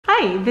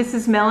Hi, this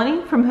is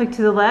Melanie from Hook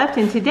to the Left,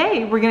 and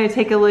today we're going to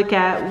take a look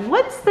at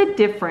what's the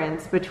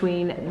difference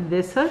between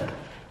this hook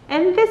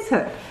and this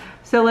hook.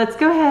 So let's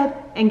go ahead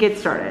and get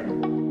started.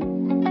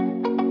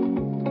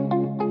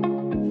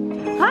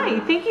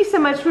 Hi, thank you so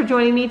much for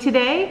joining me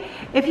today.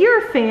 If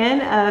you're a fan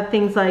of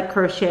things like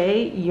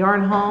crochet,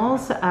 yarn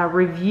hauls,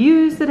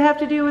 reviews that have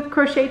to do with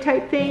crochet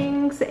type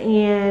things,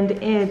 and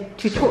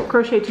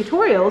crochet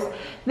tutorials,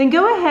 then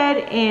go ahead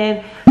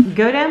and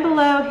go down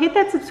below, hit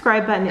that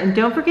subscribe button, and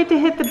don't forget to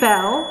hit the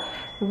bell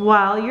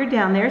while you're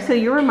down there so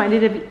you're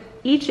reminded of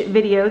each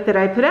video that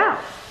I put out.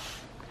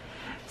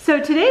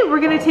 So today we're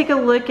going to take a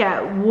look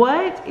at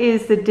what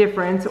is the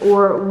difference,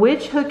 or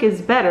which hook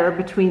is better,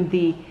 between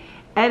the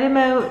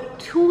Etimo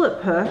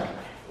Tulip hook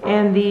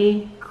and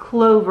the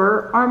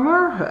Clover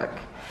Armour hook.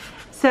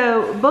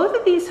 So both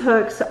of these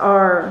hooks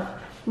are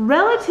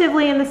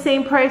relatively in the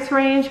same price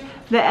range.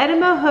 The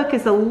Etimo hook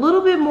is a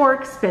little bit more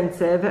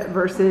expensive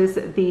versus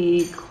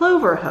the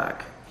Clover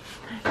hook.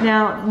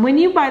 Now, when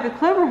you buy the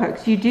Clover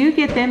hooks, you do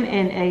get them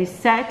in a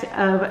set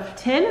of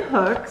 10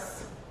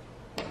 hooks,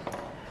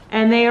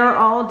 and they are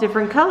all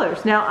different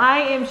colors. Now, I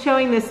am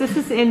showing this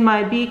is in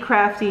my Be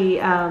Crafty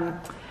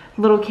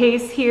little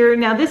case here.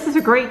 Now, this is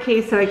a great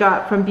case that I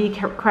got from Be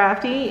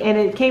Crafty, and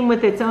it came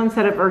with its own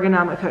set of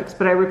ergonomic hooks,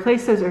 but I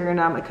replaced those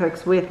ergonomic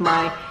hooks with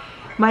my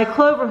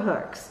Clover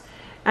hooks.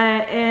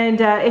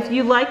 If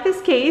you like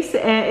this case,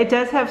 it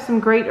does have some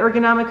great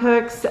ergonomic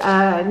hooks,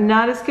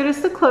 not as good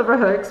as the Clover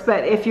hooks,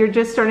 but if you're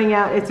just starting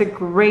out, it's a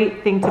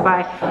great thing to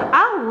buy.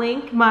 I'll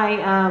link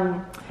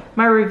my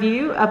my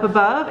review up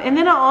above, and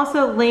then I'll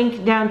also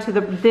link down to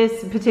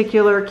this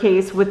particular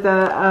case with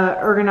the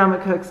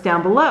ergonomic hooks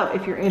down below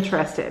if you're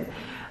interested.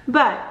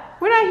 But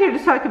we're not here to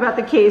talk about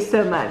the case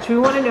so much. We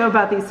want to know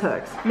about these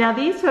hooks. Now,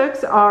 these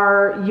hooks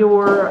are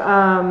your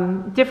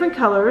different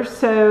colors.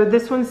 So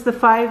this one's the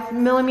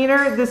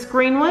 5mm. This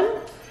green one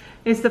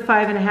is the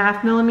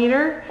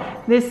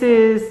 5.5mm. This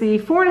is the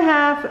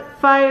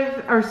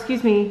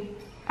 4.5,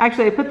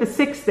 actually I put the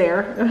 6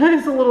 there.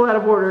 It's a little out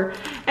of order.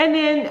 And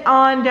then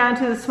on down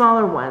to the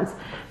smaller ones.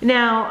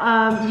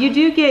 Now, you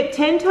do get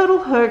 10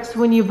 total hooks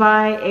when you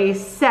buy a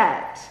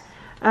set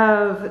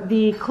of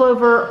the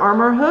Clover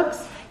Armour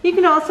hooks. You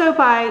can also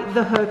buy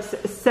the hooks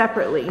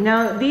separately.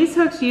 Now, these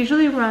hooks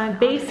usually run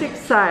basic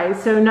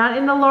size, so not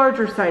in the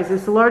larger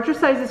sizes. The larger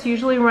sizes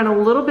usually run a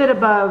little bit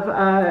above,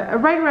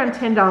 right around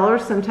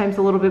 $10, sometimes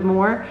a little bit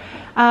more.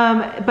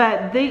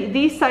 But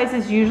these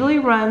sizes usually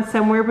run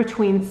somewhere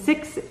between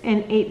 $6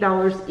 and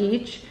 $8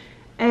 each.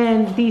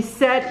 And the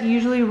set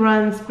usually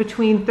runs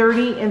between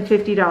 $30 and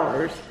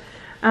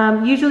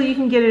 $50. Usually you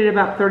can get it at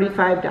about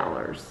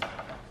 $35.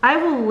 I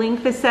will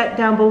link the set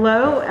down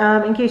below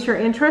in case you're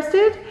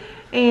interested.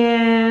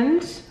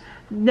 And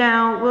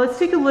now, well, let's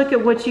take a look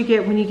at what you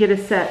get when you get a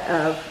set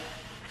of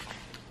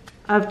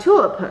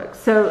tulip hooks.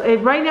 So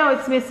right now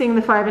it's missing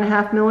the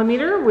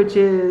 5.5mm, which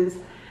is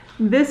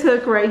this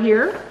hook right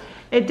here.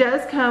 It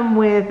does come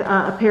with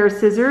a pair of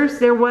scissors.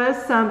 There was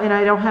some, and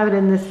I don't have it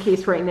in this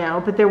case right now,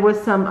 but there was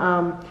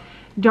some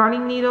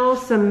darning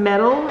needles, some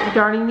metal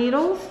darning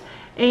needles,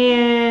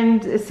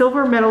 and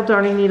silver metal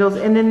darning needles.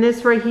 And then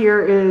this right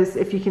here is,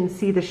 if you can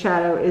see the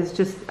shadow, is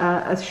just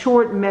a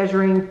short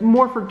measuring,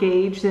 more for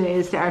gauge than it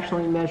is to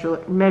actually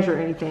measure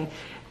anything.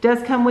 It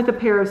does come with a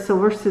pair of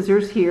silver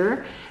scissors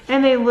here,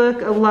 and they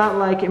look a lot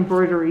like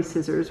embroidery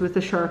scissors with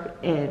a sharp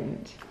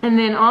end. And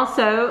then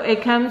also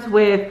it comes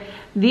with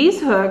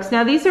these hooks.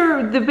 Now, these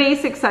are the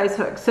basic size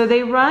hooks. So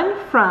they run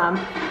from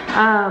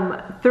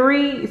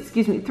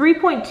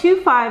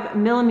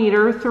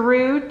 3.25mm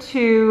through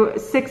to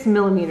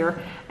 6mm.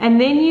 And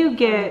then you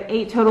get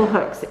 8 total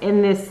hooks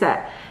in this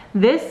set.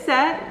 This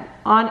set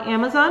on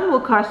Amazon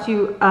will cost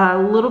you a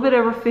little bit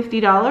over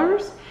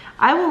 $50.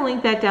 I will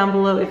link that down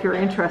below if you're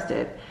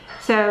interested.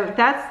 So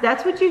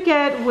that's what you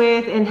get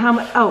with, and how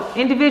much,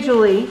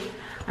 individually.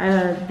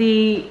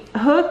 The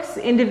hooks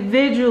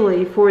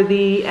individually for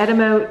the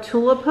Etimo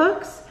Tulip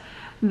hooks,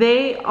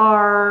 they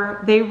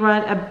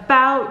run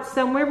about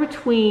somewhere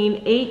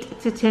between $8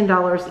 to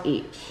 $10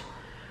 each.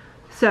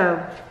 So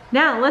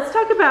now let's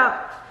talk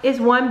about, is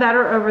one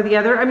better over the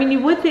other? I mean, you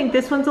would think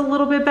this one's a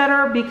little bit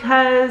better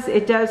because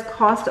it does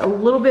cost a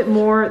little bit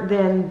more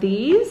than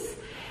these.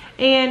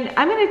 And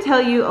I'm going to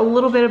tell you a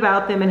little bit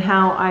about them and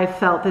how I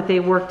felt that they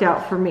worked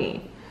out for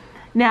me.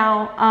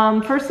 Now,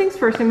 first things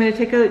first, I'm going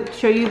to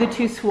show you the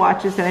 2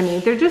 swatches that I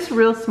made. They're just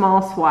real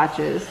small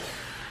swatches.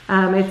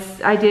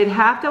 I did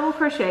half double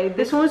crochet.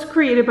 This one was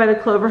created by the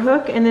Clover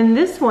hook, and then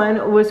this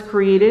one was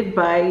created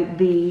by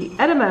the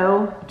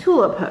Etimo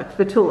Tulip hook,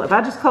 the Tulip.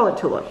 I'll just call it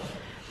Tulip,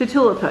 the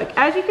Tulip hook.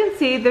 As you can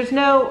see, there's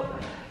no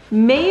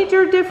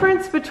major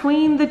difference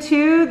between the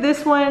two.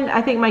 This one,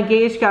 I think my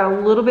gauge got a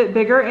little bit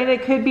bigger, and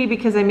it could be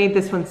because I made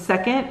this one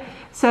second.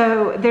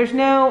 So there's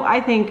no,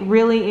 I think,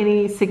 really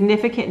any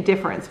significant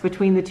difference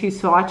between the 2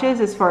 swatches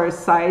as far as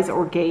size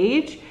or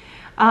gauge.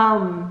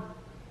 So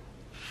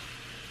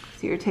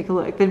here, take a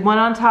look. The one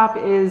on top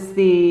is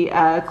the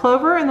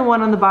Clover, and the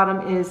one on the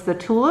bottom is the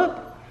Tulip.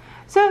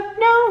 So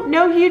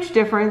no huge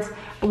difference.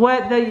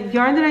 What the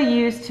yarn that I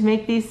use to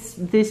make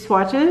these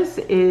swatches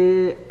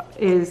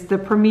is the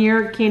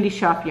Premier Candy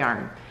Shop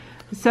yarn.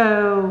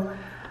 So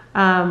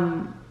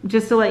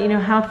just to let you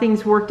know how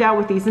things worked out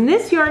with these. And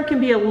this yarn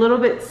can be a little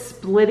bit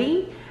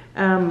splitty.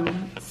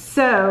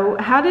 So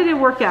how did it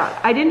work out?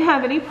 I didn't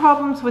have any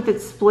problems with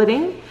it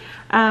splitting.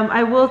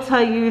 I will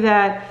tell you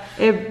that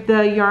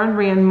the yarn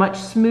ran much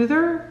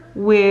smoother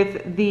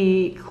with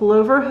the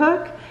Clover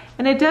hook,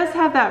 and it does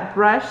have that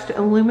brushed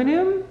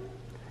aluminum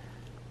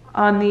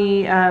on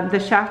the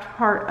shaft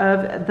part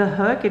of the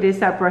hook. It is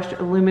that brushed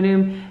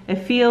aluminum. It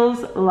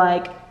feels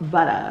like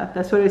butter.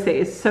 That's what I say.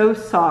 It's so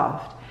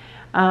soft.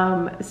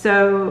 I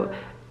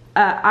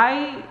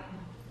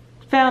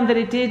found that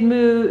it did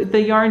move,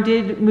 the yarn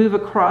did move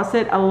across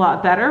it a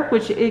lot better,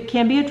 which it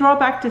can be a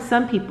drawback to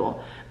some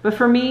people. But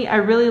for me, I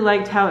really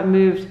liked how it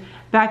moved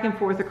back and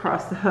forth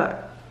across the hook.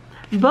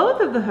 Both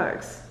of the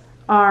hooks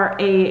are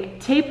a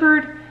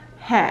tapered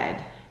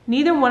head.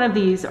 Neither one of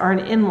these are an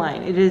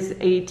inline. It is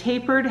a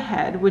tapered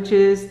head, which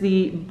is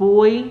the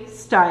boy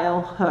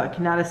style hook,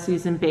 not a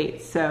Susan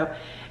Bates. So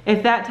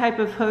if that type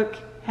of hook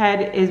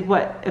head is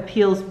what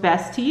appeals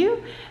best to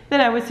you, then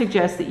I would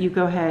suggest that you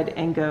go ahead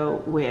and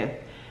go with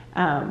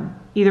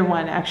either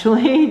one.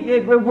 Actually,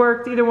 it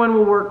worked. Either one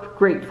will work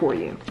great for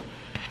you.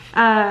 So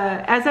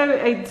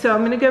I'm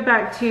going to go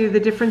back to the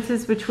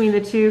differences between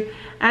the two.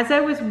 As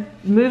I was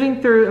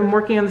moving through and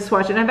working on the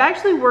swatch, and I've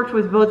actually worked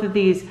with both of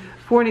these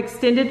for an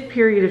extended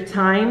period of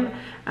time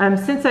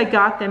since I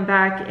got them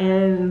back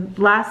in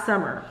last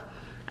summer.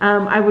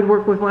 I would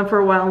work with one for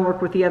a while and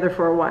work with the other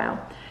for a while.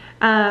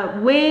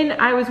 When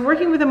I was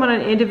working with them on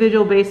an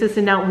individual basis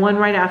and not one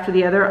right after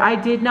the other, I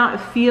did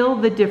not feel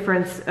the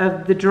difference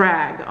of the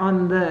drag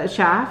on the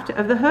shaft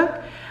of the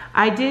hook.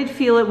 I did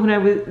feel it when I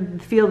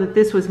would feel that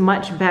this was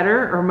much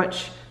better or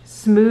much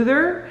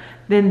smoother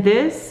than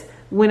this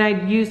when I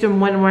used them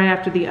one right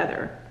after the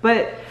other.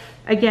 But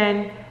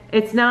again,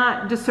 it's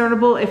not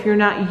discernible if you're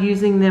not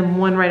using them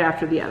one right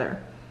after the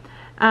other.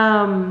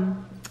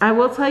 I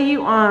will tell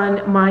you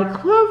on my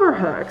Clover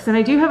hooks, and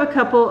I do have a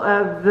couple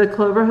of the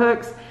Clover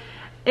hooks,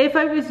 if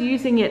I was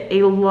using it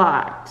a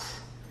lot,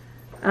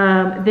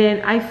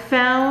 then I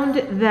found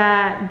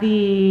that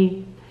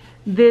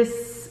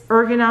this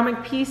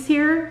ergonomic piece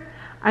here,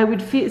 I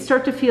would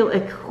start to feel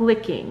a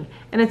clicking.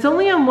 And it's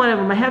only on one of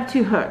them. I have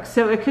two hooks,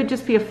 so it could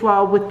just be a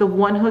flaw with the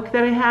one hook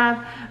that I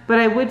have, but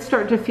I would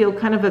start to feel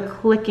kind of a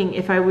clicking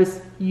if I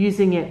was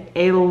using it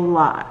a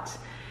lot.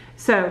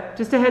 So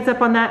just a heads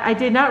up on that. I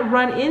did not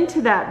run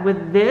into that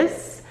with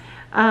this.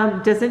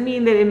 Doesn't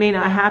mean that it may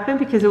not happen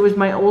because it was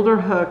my older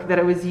hook that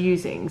I was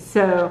using.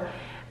 So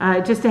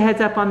just a heads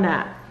up on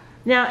that.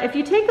 Now, if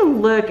you take a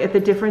look at the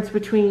difference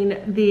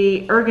between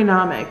the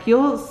ergonomic,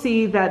 you'll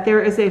see that there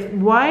is a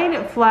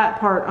wide flat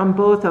part on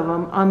both of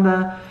them. On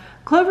the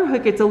Clover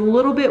hook, it's a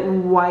little bit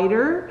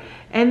wider.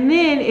 And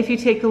then if you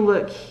take a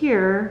look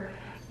here,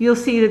 you'll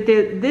see that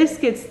this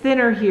gets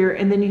thinner here,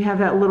 and then you have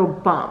that little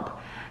bump.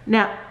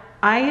 Now,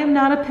 I am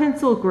not a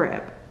pencil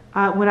grip.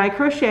 When I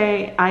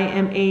crochet, I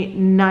am a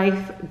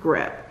knife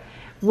grip.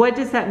 What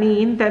does that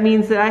mean? That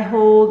means that I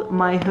hold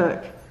my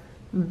hook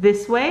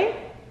this way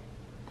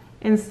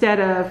instead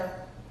of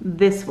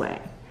this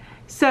way.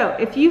 So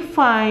if you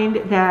find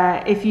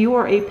that if you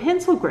are a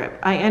pencil grip,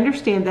 I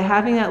understand that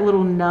having that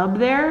little nub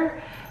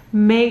there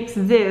makes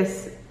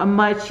this a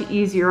much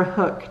easier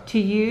hook to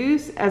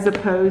use as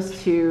opposed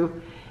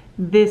to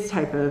this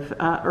type of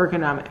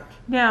ergonomic.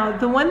 Now,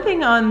 the one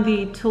thing on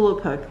the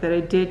Tulip hook that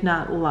I did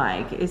not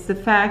like is the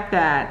fact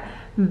that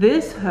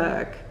this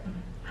hook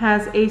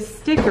has a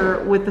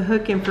sticker with the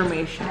hook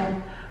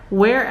information,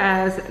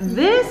 whereas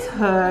this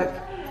hook,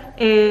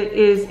 it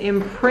is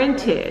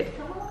imprinted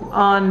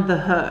on the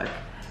hook.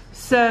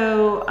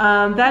 So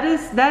that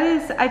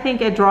is, I think,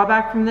 a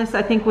drawback from this.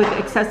 I think with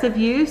excessive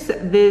use,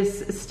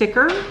 this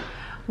sticker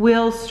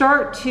will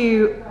start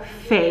to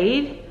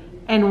fade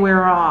and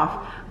wear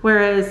off,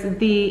 whereas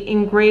the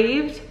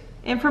engraved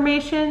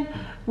information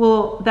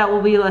will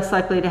be less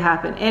likely to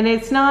happen. And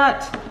it's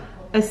not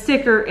a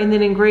sticker and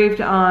then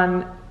engraved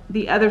on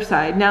the other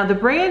side. Now the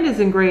brand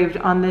is engraved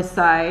on this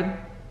side,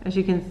 as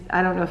you can,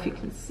 I don't know if you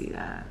can see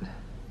that.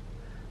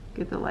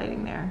 Get the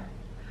lighting there.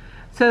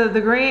 So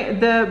the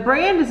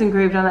brand is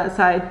engraved on that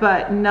side,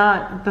 but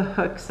not the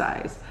hook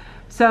size.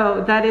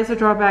 So that is a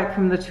drawback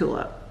from the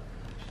Tulip.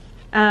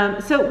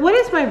 So what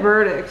is my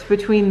verdict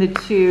between the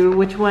two?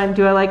 Which one,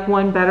 do I like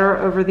one better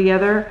over the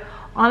other?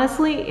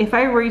 Honestly, if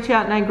I reach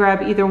out and I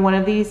grab either one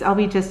of these, I'll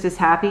be just as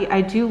happy.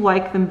 I do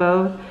like them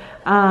both.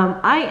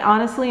 I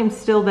honestly am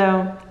still,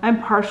 though,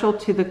 I'm partial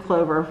to the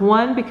Clover.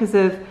 One, because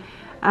of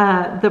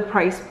the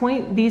price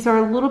point. These are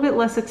a little bit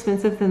less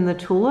expensive than the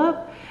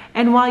Tulip.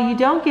 And while you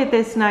don't get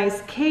this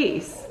nice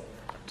case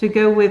to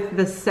go with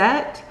the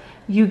set,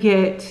 you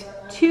get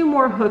 2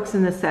 more hooks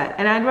in the set.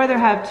 And I'd rather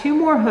have 2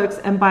 more hooks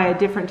and buy a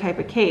different type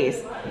of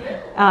case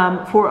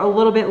for a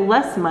little bit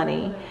less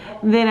money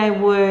than I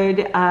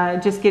would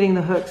just getting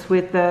the hooks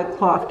with the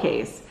cloth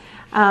case.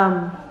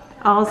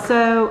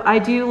 Also, I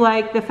do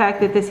like the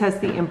fact that this has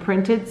the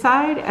imprinted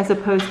side as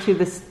opposed to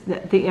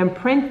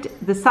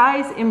the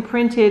size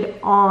imprinted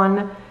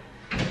on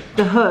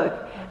the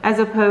hook as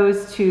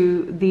opposed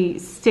to the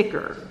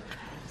sticker.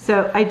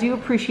 So I do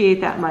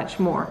appreciate that much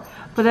more.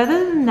 But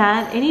other than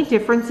that, any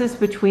differences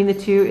between the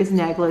two is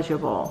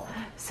negligible.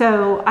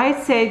 So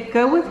I say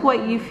go with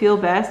what you feel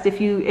best.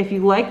 If you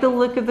like the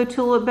look of the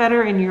tulip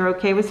better and you're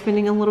okay with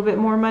spending a little bit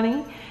more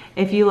money,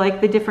 if you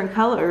like the different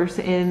colors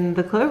in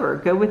the Clover,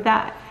 go with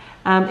that.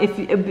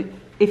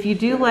 If you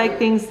do like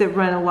things that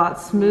run a lot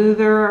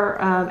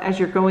smoother as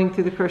you're going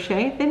through the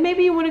crochet, then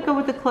maybe you want to go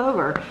with the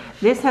Clover.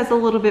 This has a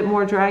little bit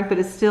more drag, but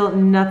it's still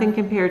nothing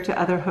compared to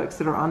other hooks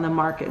that are on the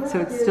market, so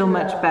it's still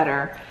much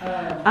better.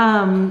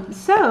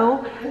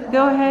 So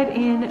go ahead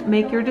and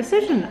make your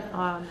decision.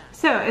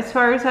 So as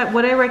far as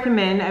what I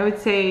recommend, I would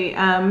say,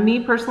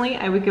 me personally,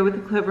 I would go with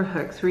the Clover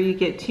hooks, where you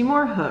get 2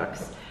 more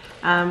hooks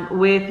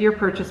with your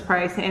purchase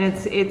price, and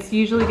it's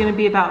usually going to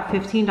be about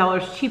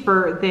 $15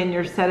 cheaper than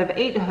your set of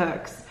 8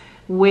 hooks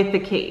with the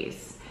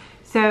case.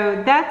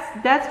 So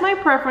that's my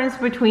preference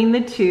between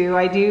the two.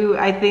 I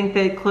think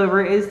that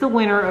Clover is the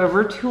winner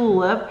over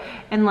Tulip,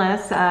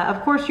 unless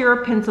of course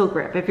you're a pencil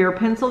grip. If you're a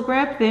pencil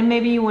grip, then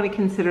maybe you want to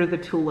consider the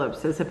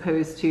Tulips as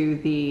opposed to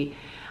the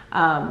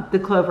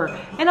Clover.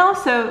 And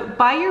also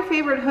buy your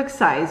favorite hook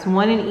size,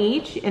 1 in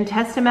each, and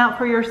test them out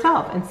for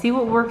yourself and see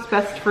what works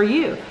best for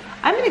you.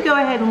 I'm going to go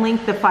ahead and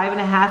link the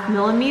 5.5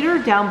 millimeter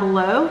down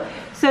below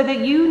so that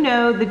you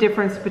know the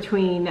difference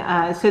between,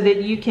 so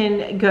that you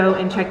can go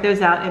and check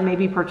those out and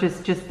maybe purchase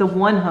just the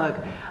 1 hook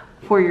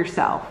for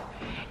yourself.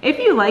 If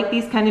you like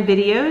these kind of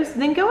videos,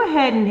 then go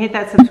ahead and hit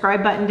that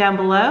subscribe button down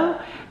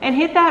below and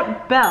hit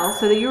that bell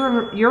so that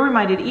you're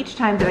reminded each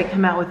time that I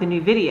come out with a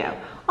new video.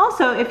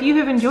 Also, if you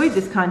have enjoyed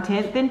this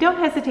content, then don't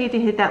hesitate to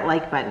hit that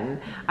like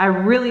button. I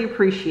really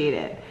appreciate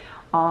it.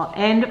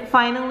 And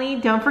finally,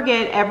 don't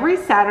forget, every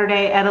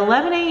Saturday at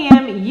 11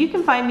 a.m. you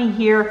can find me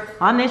here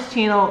on this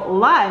channel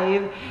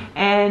live,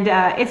 and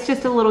it's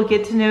just a little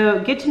get to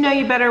know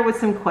you better with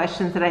some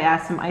questions that I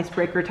ask, some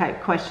icebreaker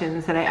type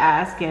questions that I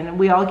ask, and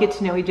we all get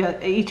to know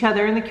each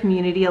other in the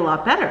community a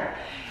lot better.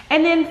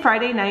 And then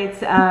Friday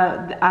nights,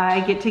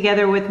 I get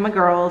together with my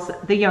girls,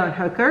 the Yarn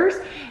Hookers,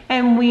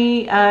 and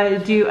we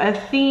do a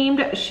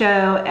themed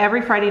show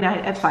every Friday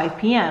night at 5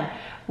 p.m.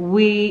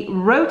 We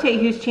rotate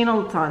whose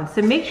channel it's on,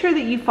 so make sure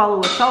that you follow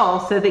us all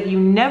so that you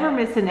never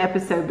miss an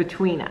episode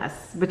between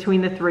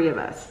the 3 of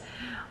us.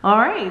 All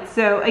right,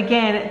 so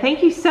again,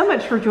 thank you so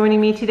much for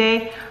joining me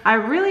today. I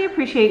really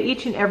appreciate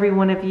each and every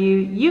one of you.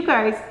 You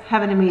guys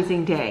have an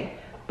amazing day.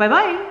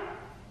 Bye-bye.